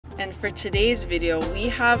And for today's video, we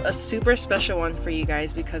have a super special one for you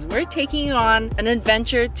guys because we're taking on an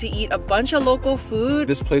adventure to eat a bunch of local food.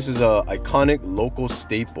 This place is a iconic local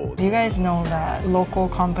staple. You guys know that local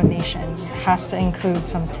combinations has to include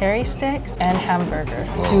some Teri sticks and hamburger.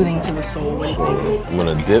 Soothing to the soul. What do you think? I'm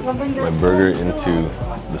gonna dip my burger into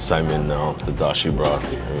the Saimin now, the dashi broth.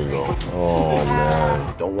 Here we go. Oh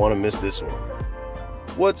man. Don't want to miss this one.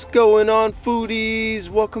 What's going on, foodies?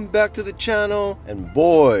 Welcome back to the channel. And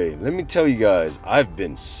boy, let me tell you guys, I've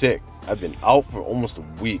been sick. I've been out for almost a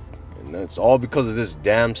week. And that's all because of this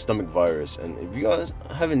damn stomach virus. And if you guys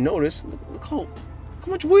haven't noticed, look how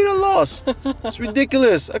much weight I lost. It's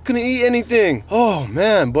ridiculous. I couldn't eat anything. Oh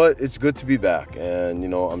man, but it's good to be back. And you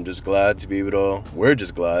know, I'm just glad to be able to, we're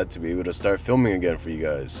just glad to be able to start filming again for you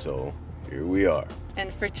guys. So here we are.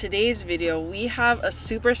 And for today's video, we have a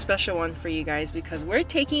super special one for you guys because we're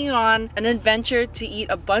taking on an adventure to eat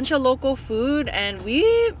a bunch of local food and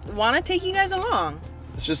we want to take you guys along.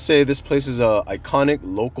 Let's just say this place is a iconic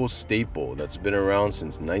local staple that's been around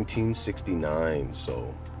since 1969.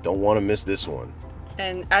 So don't want to miss this one.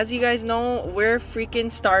 And as you guys know, we're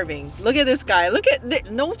freaking starving. Look at this guy. Look at this.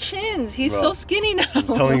 No chins. He's so skinny now. I'm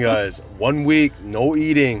telling you guys, 1 week, no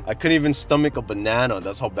eating. I couldn't even stomach a banana.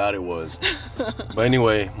 That's how bad it was. But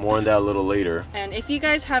anyway, more on that a little later. And if you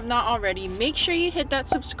guys have not already, make sure you hit that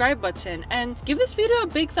subscribe button and give this video a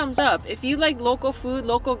big thumbs up. If you like local food,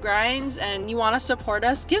 local grinds, and you want to support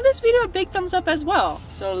us, give this video a big thumbs up as well.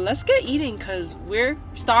 So let's get eating because we're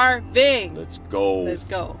starving. Let's go. Let's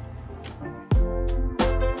go.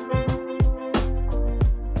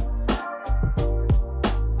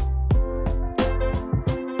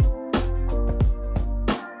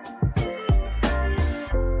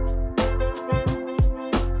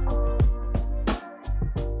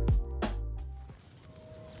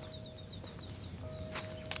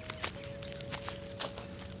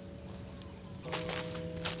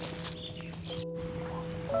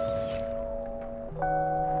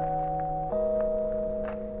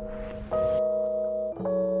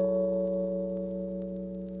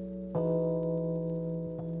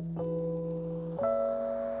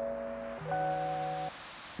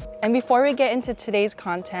 And before we get into today's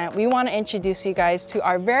content, we want to introduce you guys to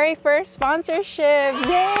our very first sponsorship.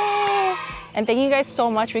 Yay! And thank you guys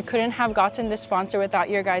so much. We couldn't have gotten this sponsor without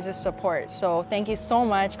your guys' support. So thank you so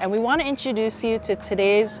much. And we want to introduce you to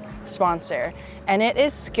today's sponsor, and it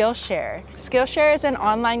is Skillshare. Skillshare is an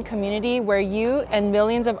online community where you and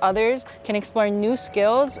millions of others can explore new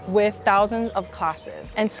skills with thousands of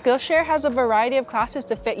classes. And Skillshare has a variety of classes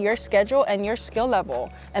to fit your schedule and your skill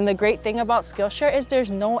level. And the great thing about Skillshare is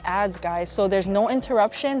there's no ads, guys. So there's no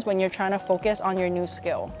interruptions when you're trying to focus on your new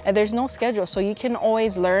skill. And there's no schedule, so you can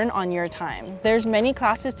always learn on your time. There's many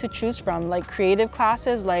classes to choose from, like creative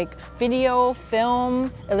classes like video,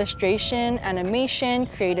 film, illustration, animation,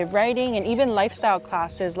 creative writing, and even lifestyle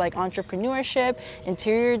classes like entrepreneurship,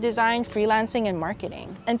 interior design, freelancing, and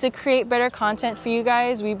marketing. And to create better content for you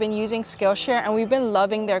guys, we've been using Skillshare and we've been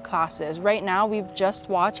loving their classes. Right now, we've just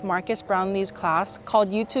watched Marcus Brownlee's class called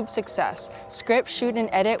YouTube Success, Script, Shoot, and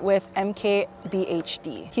Edit with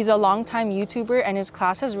MKBHD. He's a longtime YouTuber and his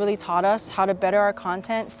class has really taught us how to better our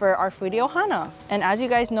content for our foodie Ohana. And as you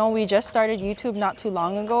guys know, we just started YouTube not too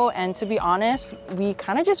long ago, and to be honest, we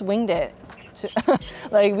kind of just winged it.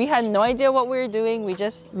 Like, we had no idea what we were doing. We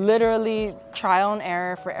just literally trial and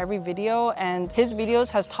error for every video, and his videos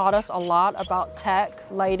has taught us a lot about tech,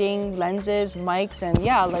 lighting, lenses, mics, and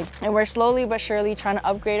yeah, and we're slowly but surely trying to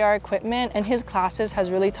upgrade our equipment, and his classes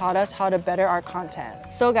has really taught us how to better our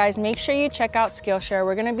content. So guys, make sure you check out Skillshare.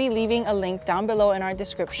 We're gonna be leaving a link down below in our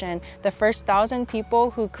description. The first 1,000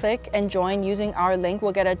 people who click and join using our link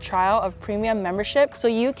will get a trial of premium membership so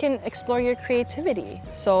you can explore your creativity.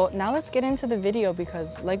 So now let's get into the video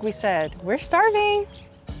because, like we said, we're starving.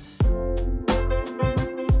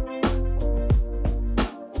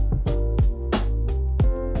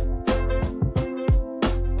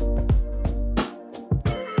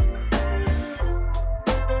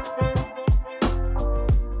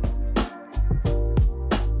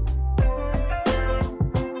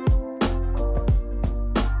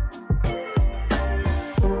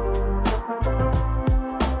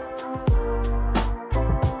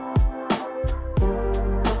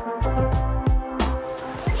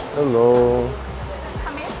 Hello.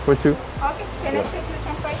 Come in. For two? Okay. Can I take your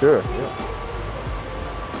temperature? Sure. Okay.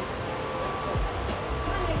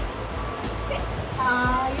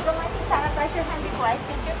 You don't mind to sanitize your hand before I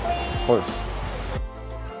sit you, please? Of course.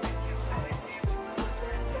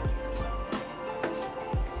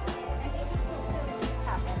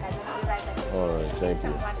 Thank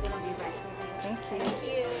you.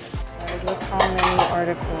 Guys, look how many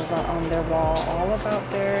articles on their wall all about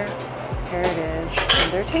their heritage.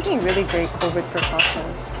 And they're taking really great COVID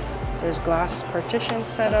precautions. There's glass partitions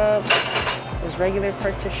set up. There's regular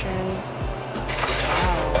partitions.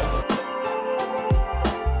 Wow.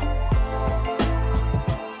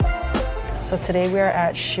 So today we are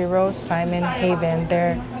at Shiro's Saimin Haven.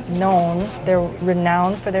 They're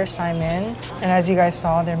renowned for their Saimin. And as you guys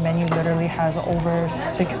saw, their menu literally has over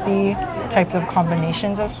 60 types of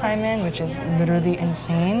combinations of Saimin, which is literally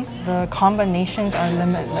insane. The combinations are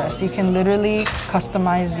limitless. You can literally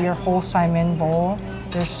customize your whole Saimin bowl.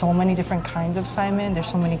 There's so many different kinds of Saimin. There's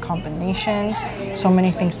so many combinations, so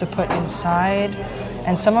many things to put inside.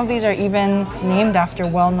 And some of these are even named after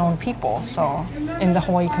well-known people. So in the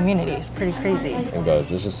Hawaii community, it's pretty crazy. And guys,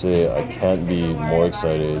 let's just say I can't be more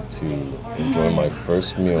excited to enjoy my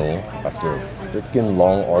first meal after a freaking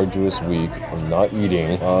long, arduous week of not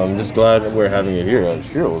eating. I'm just glad we're having it here at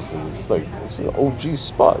Shiro's because it's an OG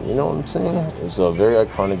spot, you know what I'm saying? It's a very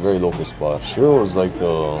iconic, very local spot. Shiro is like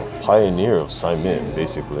the pioneer of Saimin,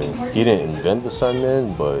 basically. He didn't invent the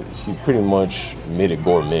Saimin, but he pretty much made it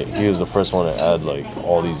gourmet. He was the first one to add like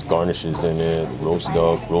all these garnishes in it, roast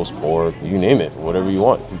duck, roast pork, you name it, whatever you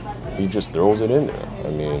want. He just throws it in there. I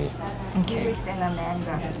mean, okay. Felix and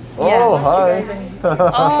Amanda. oh, hi.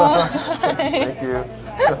 Oh, Thank you.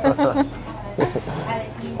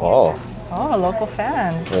 Oh. Oh, a local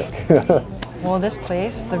fan. Well, this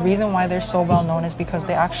place, the reason why they're so well known is because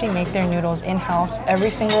they actually make their noodles in-house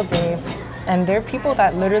every single day. And they're people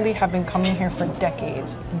that literally have been coming here for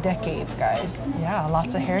decades, guys. Yeah,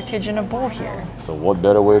 lots of heritage in a bowl here. So what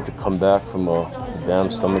better way to come back from a damn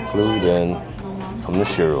stomach flu than come to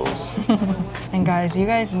Shiro's? And guys, you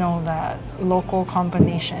guys know that local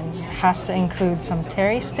combinations has to include some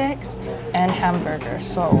Teri sticks and hamburgers.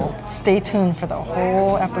 So stay tuned for the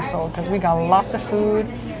whole episode because we got lots of food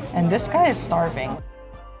and this guy is starving.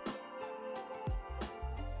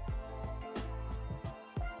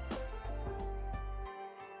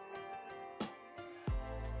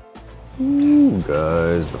 Ooh,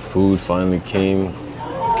 guys, the food finally came.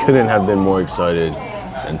 Couldn't have been more excited.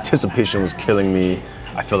 Anticipation was killing me.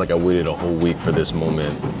 I felt like I waited a whole week for this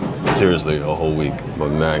moment. Seriously, a whole week. But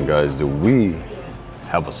man, guys, do we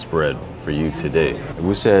have a spread for you today.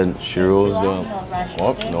 We said Shiro's oh,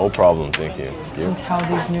 no problem, thank you. You can tell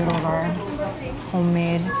these noodles are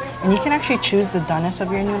homemade. And you can actually choose the doneness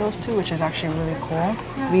of your noodles too, which is actually really cool.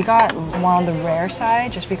 We got more on the rare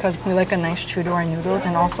side just because we like a nice chew to our noodles,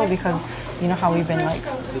 and also because you know how we've been like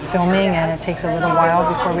filming and it takes a little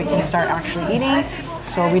while before we can start actually eating.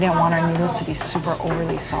 So we didn't want our noodles to be super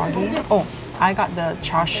overly soggy. Oh, I got the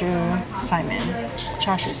chashu Saimin.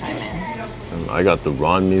 I got the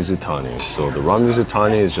ran mizutani. So the ran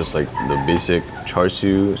mizutani is just like the basic char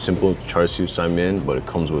siu, simple char siu Saimin, but it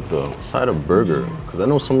comes with the side of burger. Because I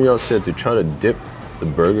know some of y'all said to try to dip the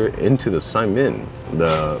burger into the Saimin.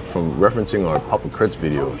 From referencing our Papa Kurtz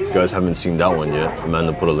video. If you guys haven't seen that one yet,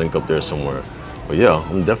 Amanda put a link up there somewhere. But yeah,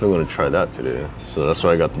 I'm definitely gonna try that today. So that's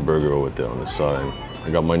why I got the burger with it on the side. I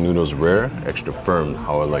got my noodles rare, extra firm,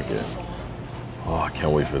 how I like it. Oh, I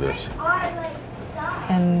can't wait for this.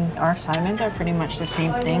 And our Saimins are pretty much the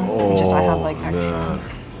same thing. Just I have like extra.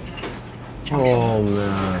 Oh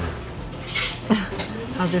man.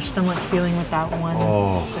 How's your stomach feeling with that one?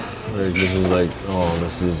 This is like,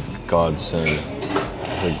 this is godsend.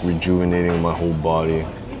 It's like rejuvenating my whole body.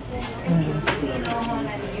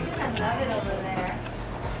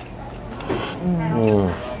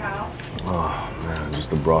 Oh man, just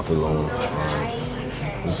the broth alone.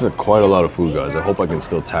 This is quite a lot of food, guys. I hope I can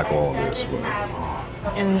still tackle all this. But,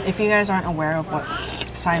 And if you guys aren't aware of what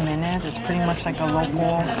Saimin is, it's pretty much like a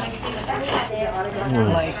local,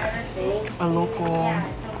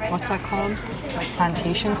 what's that called? Like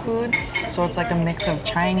plantation food. So it's like a mix of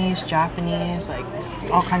Chinese, Japanese, like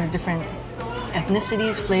all kinds of different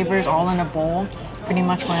ethnicities, flavors, all in a bowl. Pretty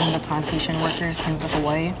much when the plantation workers came to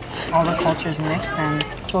Hawaii, all the cultures mixed, and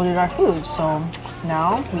so did our food. So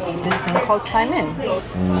now we eat this thing called Saimin.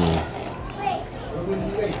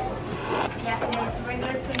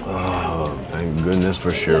 Oh, thank goodness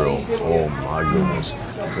for Shiro. Oh my goodness.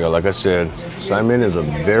 Yeah, like I said, Saimin is a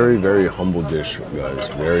very, very humble dish, guys.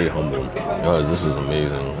 Very humble. Guys, this is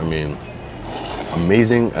amazing. I mean,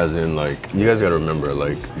 amazing as in like, you guys gotta remember,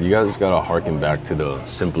 like, you guys gotta harken back to the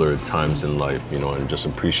simpler times in life, you know, and just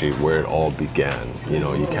appreciate where it all began. You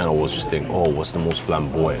know, you can't always just think, oh, what's the most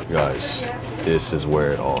flamboyant? Guys, this is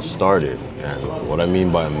where it all started. And what I mean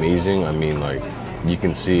by amazing, I mean like, you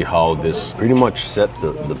can see how this pretty much set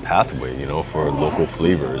the pathway, you know, for local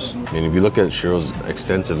flavors. I mean, if you look at Shiro's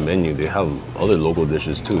extensive menu, they have other local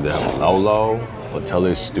dishes too. They have lau lau,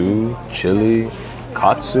 patele stew, chili,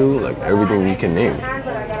 katsu, like everything you can name.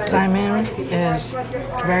 Saimin is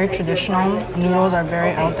very traditional. Noodles are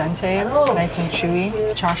very al dente, nice and chewy.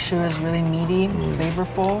 Chashu is really meaty,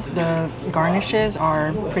 flavorful. The garnishes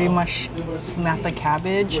are pretty much napa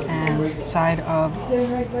cabbage and side of,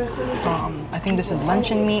 I think this is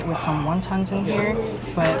luncheon meat with some wontons in here.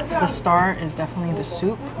 But the star is definitely the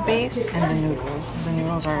soup base and the noodles. The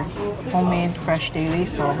noodles are homemade, fresh daily,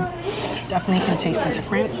 so definitely can taste the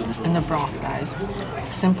difference. And the broth, guys.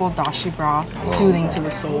 Simple dashi broth, soothing to the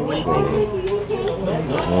soul.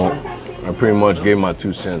 Well, I pretty much gave my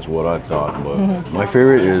 2 cents what I thought, but my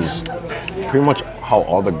favorite is pretty much how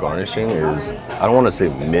all the garnishing is. I don't want to say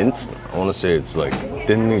minced. I want to say it's like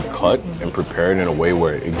thinly cut and prepared in a way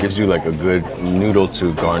where it gives you like a good noodle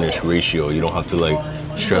to garnish ratio. You don't have to like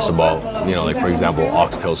stress about, you know, like for example,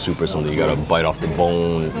 oxtail soup or something. You gotta bite off the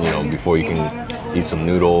bone, you know, before you can eat some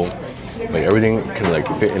noodle. Like everything can like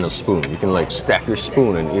fit in a spoon. You can like stack your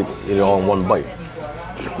spoon and eat it all in one bite.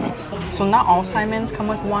 So not all Saimins come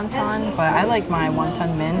with wonton, but I like my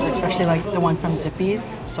wonton mins, especially like the one from Zippy's.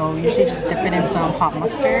 So usually just dip it in some hot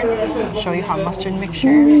mustard. Show you hot mustard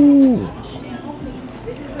mixture.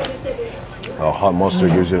 Hot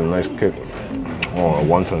mustard gives it a nice kick. Oh,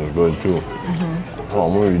 wonton is good too. Oh,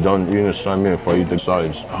 I'm already done eating the Saimin if I eat the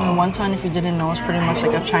sides. And wonton, if you didn't know, is pretty much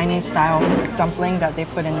like a Chinese style dumpling that they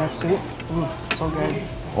put in the soup. Ooh, so good.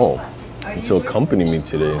 Oh, to accompany me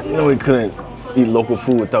today. You know we couldn't eat local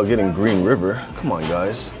food without getting Green River. Come on,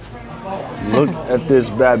 guys. Look at this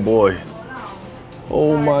bad boy.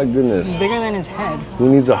 Oh my goodness. It's bigger than his head. Who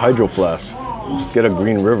needs a hydro flask? Just get a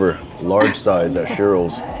Green River, large size at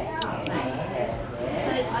Shiro's.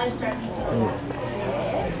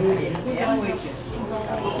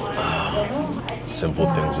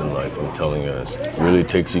 Simple things in life, I'm telling you guys. It really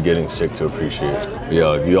takes you getting sick to appreciate it. But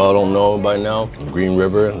yeah, if you all don't know by now, Green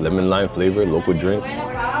River, lemon lime flavor, local drink.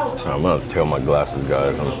 So I'm gonna tail my glasses,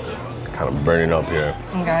 guys. I'm kind of burning up here.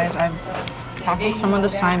 And guys, I've tackled some of the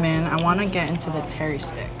Saimin. I want to get into the Teri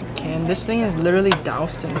stick. Okay, and this thing is literally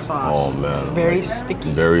doused in sauce. Oh man. It's very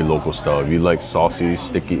sticky. Very local style. If you like saucy,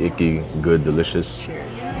 sticky, icky, good, delicious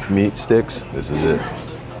meat sticks, this is it.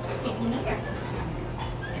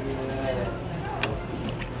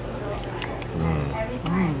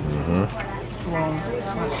 Wow,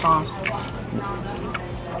 that sauce.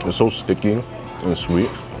 It's so sticky and sweet.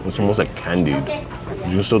 It's almost like candied.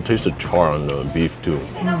 You can still taste the char on the beef too.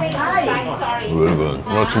 Really good.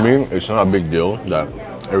 You know, to me, it's not a big deal that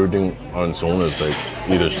everything on its own is like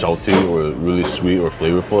either salty or really sweet or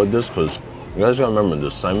flavorful like this, because you guys gotta remember the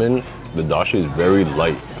Saimin, the dashi is very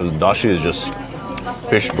light, because dashi is just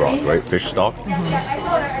fish broth, right? Fish stock.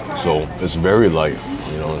 So it's very light.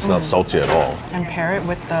 You know, it's not salty at all. And pair it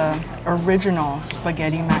with the original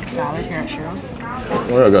spaghetti mac salad here at Shiro.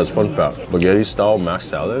 Oh yeah, guys, fun fact. Spaghetti style mac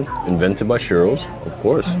salad, invented by Shiro's, of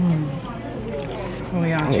course. Oh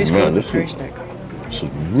yeah, it tastes man, good with this the Teri is- stick. This is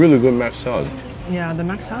really good mac salad. Yeah, the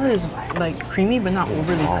mac salad is like creamy, but not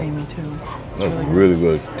overly creamy too. That's really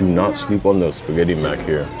good. Do not sleep on the spaghetti mac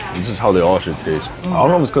here. This is how they all should taste. I don't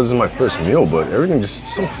know if it's because it's my first meal, but everything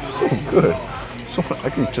just so good. So I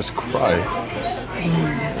could just cry.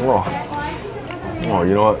 Oh,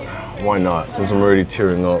 you know what? Why not? Since I'm already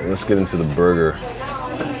tearing up, let's get into the burger.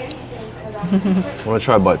 I want to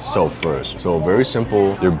try it by itself first. So very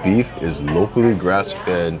simple. Their beef is locally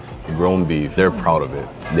grass-fed, grown beef. They're proud of it.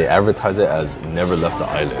 They advertise it as never left the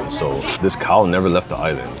island. So this cow never left the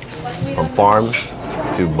island. From farm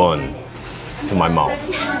to bun to my mouth.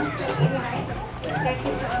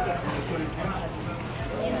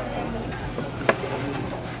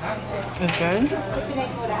 It's good.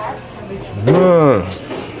 Oh,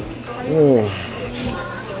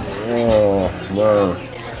 man.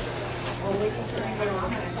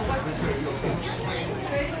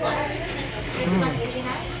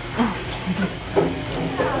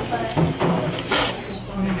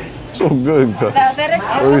 So good, guys.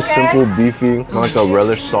 Very simple, beefy, like a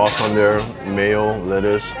relish sauce on there, mayo,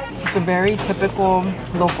 lettuce. It's a very typical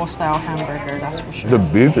local style hamburger, that's for sure. The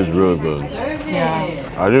beef is really good.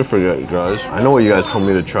 Yeah. I didn't forget, guys. I know what you guys told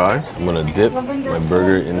me to try. I'm gonna dip my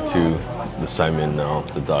burger into the Saimin now,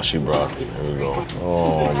 the dashi broth. Here we go.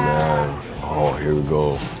 Oh man. Oh, here we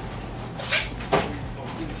go.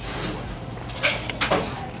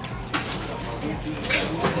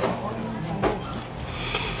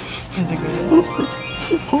 Is it good?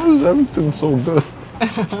 Why is everything so good?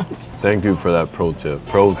 Thank you for that pro tip.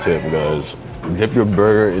 Pro tip, guys. Dip your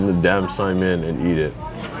burger in the damn Saimin and eat it.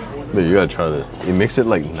 But you gotta try this. It makes it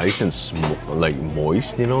like nice and like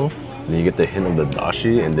moist, you know? Then you get the hint of the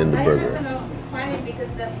dashi and then the burger.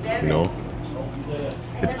 You know?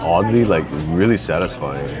 It's oddly like really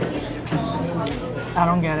satisfying. I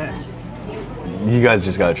don't get it. You guys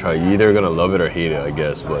just gotta try it. You're either gonna love it or hate it, I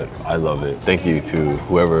guess, but I love it. Thank you to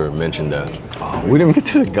whoever mentioned that. Oh, we didn't get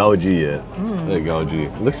to the gaoji yet. The gaoji.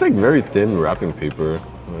 It looks like very thin wrapping paper.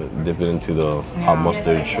 Dip it into the hot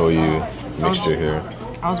mustard shoyu mixture here.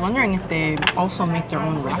 I was wondering if they also make their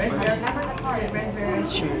own wrapper.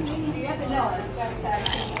 Cheers.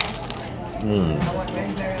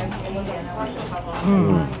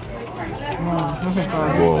 This is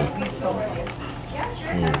good. Whoa.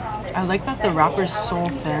 I like that the wrapper's so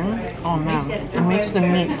thin. Oh man, it makes the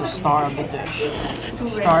meat the star of the dish.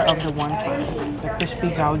 Star of the wonton. The crispy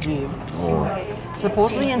gaoji. Oh.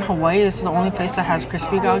 Supposedly in Hawaii, this is the only place that has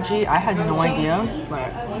crispy gaoji. I had no idea,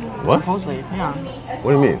 but What? supposedly, yeah.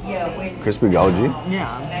 What do you mean? Crispy gaoji?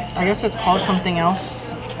 Yeah. I guess it's called something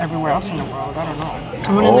else everywhere else in the world. I don't know.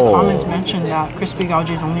 Someone in the comments mentioned that crispy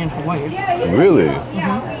gaoji is only in Hawaii. Really? I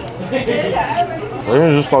think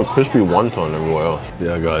it's just called crispy wonton everywhere else.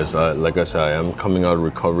 Yeah, guys, like I said, I am coming out of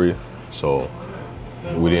recovery, so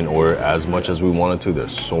we didn't order as much as we wanted to.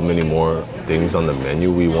 There's so many more things on the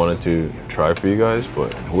menu we wanted to try for you guys,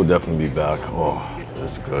 but we'll definitely be back. Oh,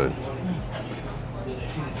 this is good.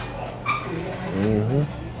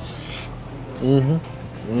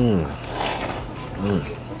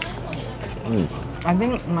 I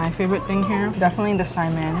think my favorite thing here, definitely the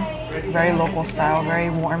Saimin. Very local style, very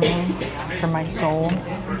warming for my soul.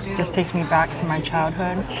 Just takes me back to my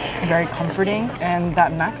childhood. Very comforting. And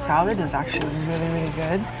that mac salad is actually really, really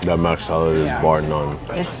good. That mac salad is bar none.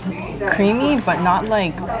 It's creamy, but not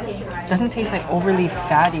like, doesn't taste like overly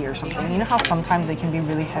fatty or something. You know how sometimes they can be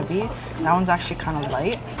really heavy? That one's actually kind of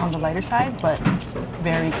light, on the lighter side, but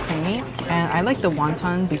very creamy. And I like the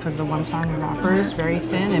wonton because the wonton wrapper is very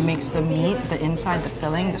thin. It makes the meat, the inside, the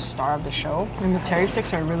filling, the star of the show. And the Teri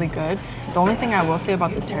sticks are really good. The only thing I will say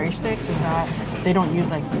about the Teri sticks is that they don't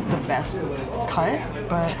use like the best cut,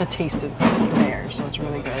 but the taste is there, so it's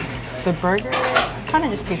really good. The burger kind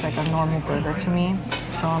of just tastes like a normal burger to me,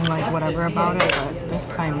 so I'm like whatever about it, but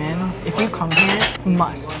this Saimin, if you come here,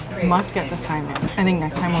 must get the Saimin. I think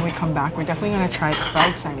next time when we come back, we're definitely gonna try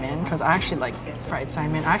fried Saimin, because I actually like fried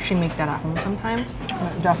Saimin. I actually make that at home sometimes,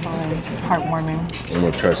 but definitely heartwarming. I'm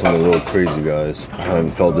gonna try something a little crazy, guys. I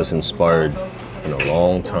haven't felt this inspired in a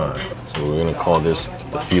long time. So we're gonna call this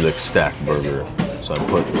the Felix stack burger. So I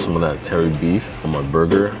put some of that Teri beef on my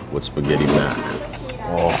burger with spaghetti mac.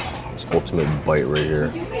 Oh, this ultimate bite right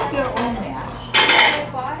here. Oh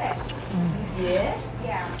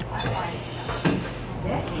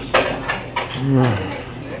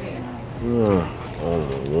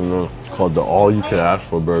my goodness. It's called the all you can ask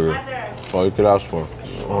for burger. That's all you could ask for.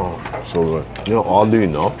 Oh, so good. You know, oddly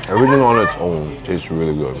enough, everything on its own tastes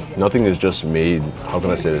really good. Nothing is just made, how can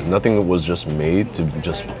I say this? Nothing was just made to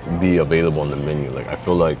just be available on the menu. Like, I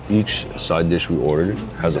feel like each side dish we ordered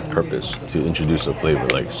has a purpose to introduce a flavor,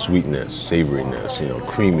 like sweetness, savoriness, you know,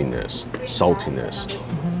 creaminess, saltiness.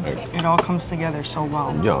 Like, it all comes together so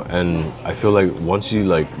well. Yeah, and I feel like once you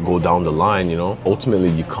like go down the line, you know, ultimately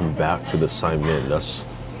you come back to the Saimin. That's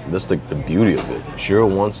like the beauty of it. Shiro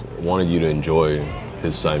once wanted you to enjoy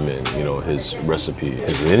his Saimin, you know, his recipe,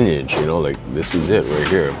 his lineage, you know, like this is it right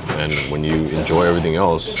here. And when you enjoy everything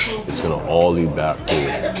else, it's gonna all lead back to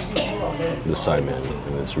the Saimin,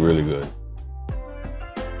 and it's really good.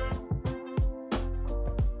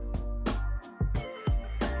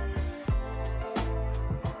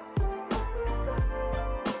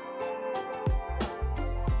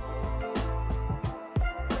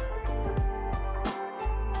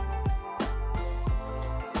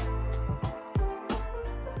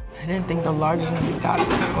 I didn't think the large was gonna be that big.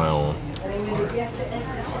 Wow.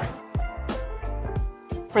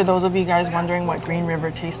 For those of you guys wondering what Green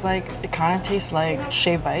River tastes like, it kind of tastes like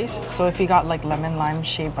shaved ice. So if you got like lemon lime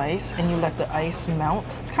shaved ice and you let the ice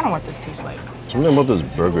melt, it's kind of what this tastes like. Something about this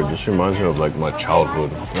burger just reminds me of like my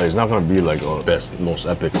childhood. Like, it's not gonna be like a best, most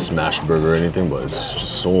epic smash burger or anything, but it's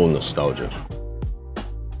just so nostalgic.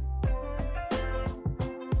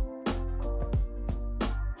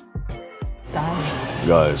 Done.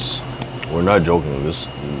 Guys, we're not joking. This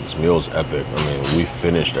meal is epic. I mean, we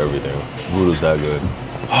finished everything. Food was that good.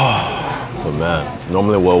 But man,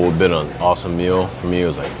 normally what would have been an awesome meal for me, it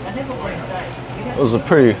was like, it was a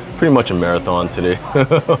pretty much a marathon today.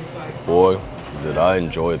 Boy, did I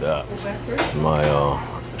enjoy that.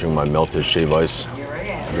 Drink my melted shave ice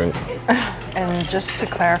drink. And just to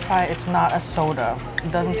clarify, it's not a soda.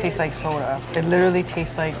 It doesn't taste like soda. It literally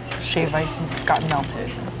tastes like shaved ice got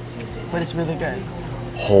melted. But it's really good.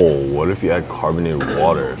 Oh, what if you add carbonated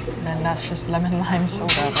water? Then that's just lemon lime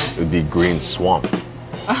soda. It'd be green swamp.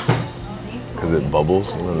 Because it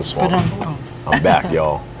bubbles in the swamp. I'm back,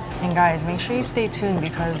 y'all. And guys, make sure you stay tuned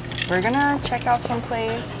because we're gonna check out some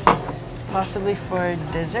place, possibly for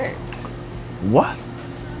dessert. What?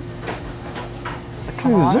 So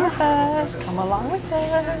come along with us. Come along with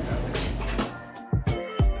us.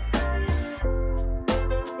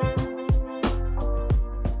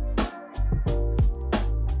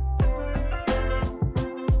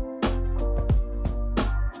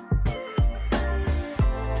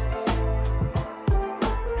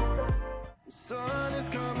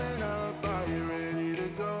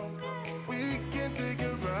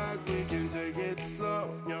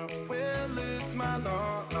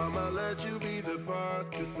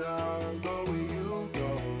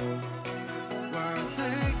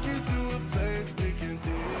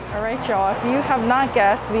 All right, y'all, if you have not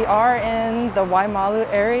guessed, we are in the Waimalu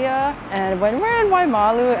area. And when we're in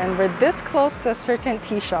Waimalu and we're this close to a certain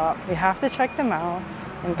tea shop, we have to check them out.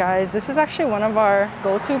 And guys, this is actually one of our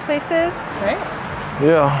go-to places, right?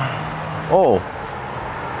 Yeah. Oh,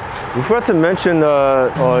 we forgot to mention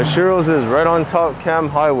Shiro's is right on top Cam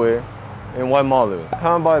Highway in Waimalu. Kind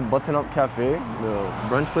of by Button Up Cafe, the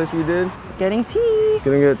brunch place we did. Getting tea.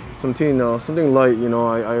 Gonna get some tea now, something light, you know,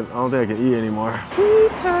 I don't think I can eat anymore. Tea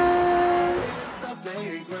time.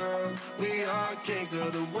 We are kings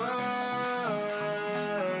of the world,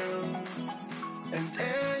 and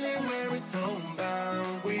anywhere it's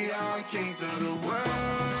homebound, we are kings of the world.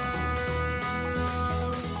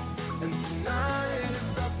 And tonight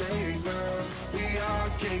is our playground, we are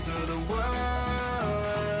kings of the world.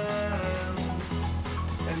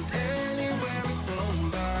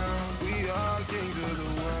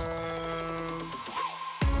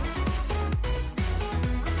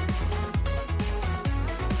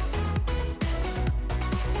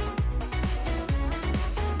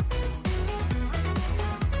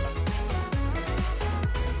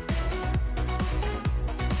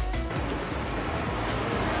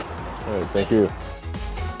 All right, thank you.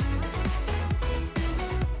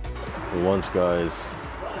 For once, guys,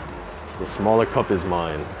 the smaller cup is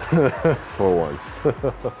mine. For once.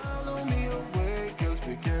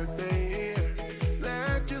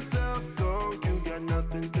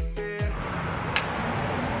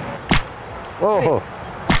 Whoa!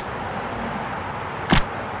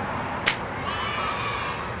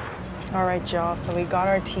 All right, y'all, so we got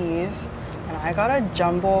our teas. And I got a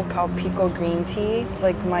jumbo Calpico green tea. It's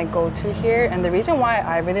like my go-to here. And the reason why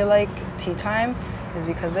I really like tea time is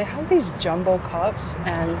because they have these jumbo cups.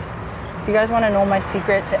 And if you guys want to know my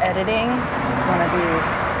secret to editing, it's one of these.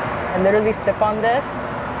 I literally sip on this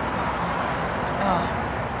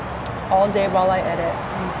all day while I edit.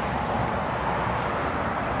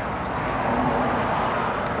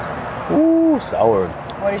 Ooh, sour.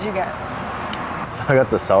 What did you get? So I got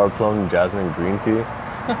the sour plum jasmine green tea.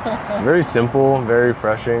 Very simple, very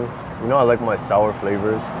refreshing. You know, I like my sour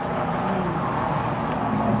flavors.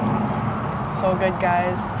 So good,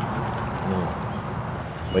 guys.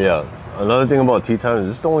 But yeah, another thing about tea time is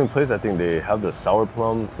this is the only place I think they have the sour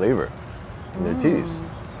plum flavor in their teas.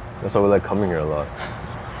 That's why we like coming here a lot.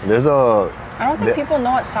 There's a... I don't think people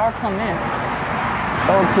know what sour plum is.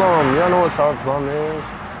 Sour plum, you don't know what sour plum is?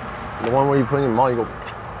 The one where you put in your mouth, you go...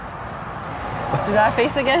 Do that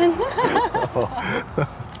face again?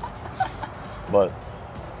 But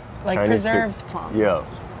like Chinese preserved plum. Yeah,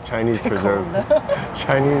 Chinese preserved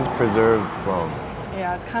Chinese preserved plum.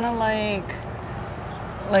 Yeah, it's kind of like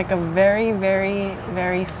a very, very,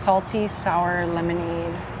 very salty, sour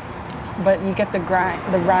lemonade. But you get the rind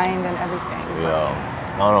and everything.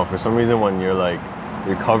 Yeah, I don't know. For some reason, when you're like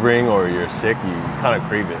recovering or you're sick, you kind of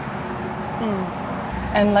crave it.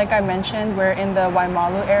 And like I mentioned, we're in the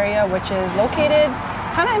Waimalu area, which is located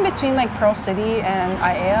kind of in between like Pearl City and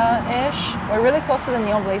Aiea-ish. We're really close to the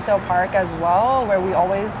Neil Blaisdell Park as well, where we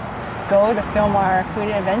always go to film our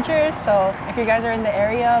foodie adventures. So if you guys are in the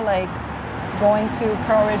area, like going to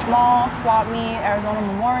Pearl Ridge Mall, Swap Meet, Arizona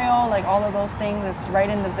Memorial, like all of those things, it's right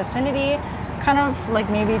in the vicinity, kind of like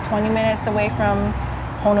maybe 20 minutes away from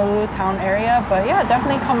Honolulu town area. But yeah,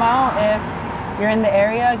 definitely come out if you're in the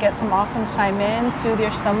area, get some awesome Saimin, soothe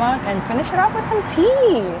your stomach, and finish it off with some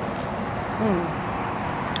tea.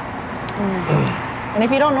 And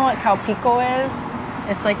if you don't know what Calpico is,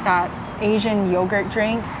 it's like that Asian yogurt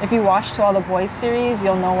drink. If you watch To All the Boys series,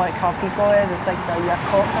 you'll know what Calpico is. It's like the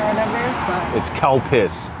Yakult or whatever. But It's cow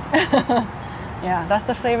piss. yeah, that's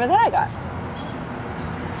the flavor that I got.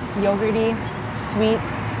 Yogurty, sweet,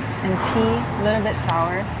 and tea, a little bit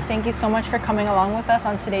sour. Thank you so much for coming along with us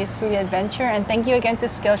on today's foodie adventure, and thank you again to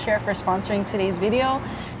Skillshare for sponsoring today's video.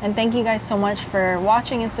 And thank you guys so much for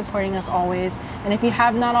watching and supporting us always. And if you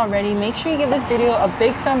have not already, make sure you give this video a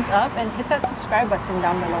big thumbs up and hit that subscribe button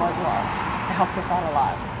down below as well. It helps us out a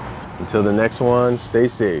lot. Until the next one, stay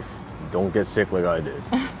safe. Don't get sick like I did.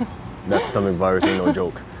 That stomach virus ain't no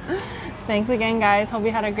joke. Thanks again, guys. Hope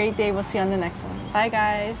you had a great day. We'll see you on the next one. Bye,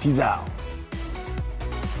 guys. Peace out.